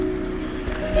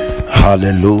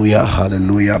Hallelujah,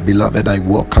 hallelujah. Beloved, I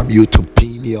welcome you to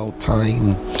Peniel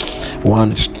Time.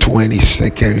 20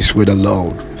 seconds with the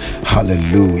Lord.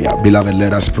 Hallelujah. Beloved,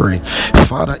 let us pray.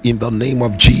 Father, in the name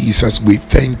of Jesus, we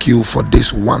thank you for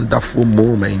this wonderful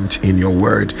moment in your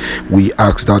word. We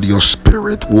ask that your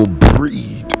spirit will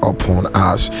breathe upon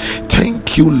us.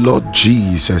 Thank you, Lord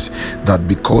Jesus, that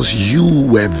because you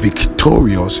were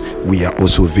victorious, we are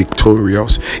also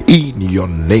victorious in your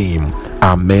name.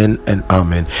 Amen and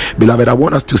amen. Beloved, I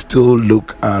want us to still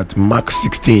look at Mark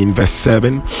 16 verse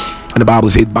 7. And the Bible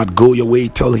said, but go your way,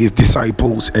 tell his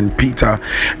disciples and Peter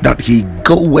that he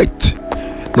goeth.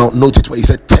 Now notice what he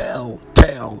said, tell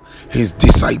his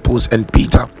disciples and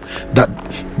Peter that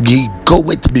he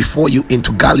goeth before you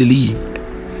into Galilee.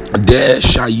 There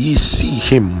shall ye see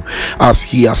him as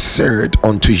he has said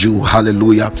unto you.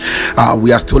 Hallelujah.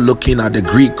 We are still looking at the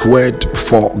Greek word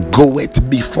for goeth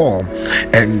before,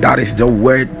 and that is the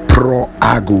word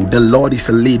proago. The Lord is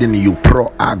leading you.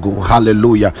 Proago.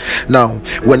 Hallelujah. Now,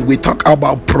 when we talk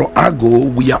about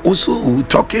proago, we are also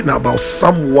talking about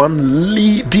someone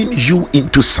leading you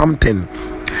into something,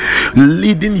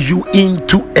 leading you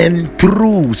into and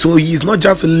through. So he is not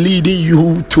just leading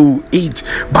you to it,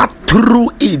 but through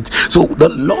it. So the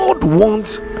Lord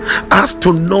wants us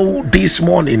to know this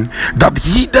morning that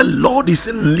the Lord is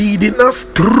leading us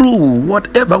through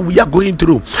whatever we are going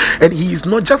through, and he is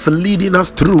not just leading us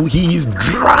through, he is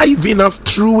driving us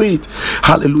through it.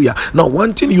 Hallelujah. Now,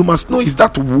 one thing you must know is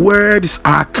that words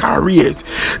are carriers.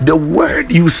 The word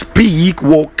you speak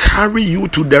will carry you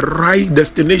to the right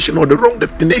destination or the wrong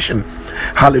destination.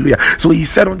 Hallelujah. So he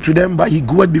said unto them, but he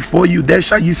goeth before you, there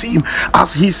shall you see him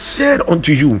as he said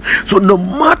unto you. So no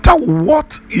matter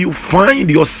what you find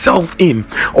yourself in,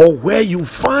 or where you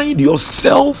find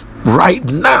yourself right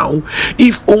now,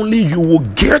 if only you will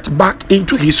get back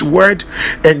into his word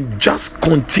and just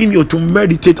continue to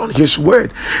meditate on his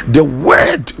word, the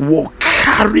word will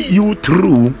carry you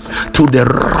through to the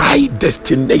right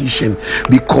destination,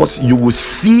 because you will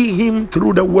see him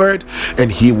through the word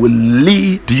and he will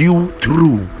lead you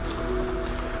through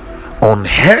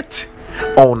unhurt,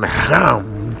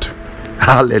 unharmed.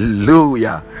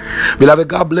 Hallelujah. Beloved,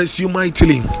 God bless you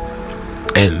mightily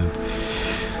and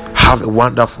have a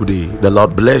wonderful day. The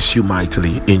Lord bless you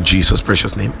mightily in Jesus'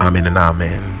 precious name. Amen and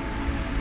amen.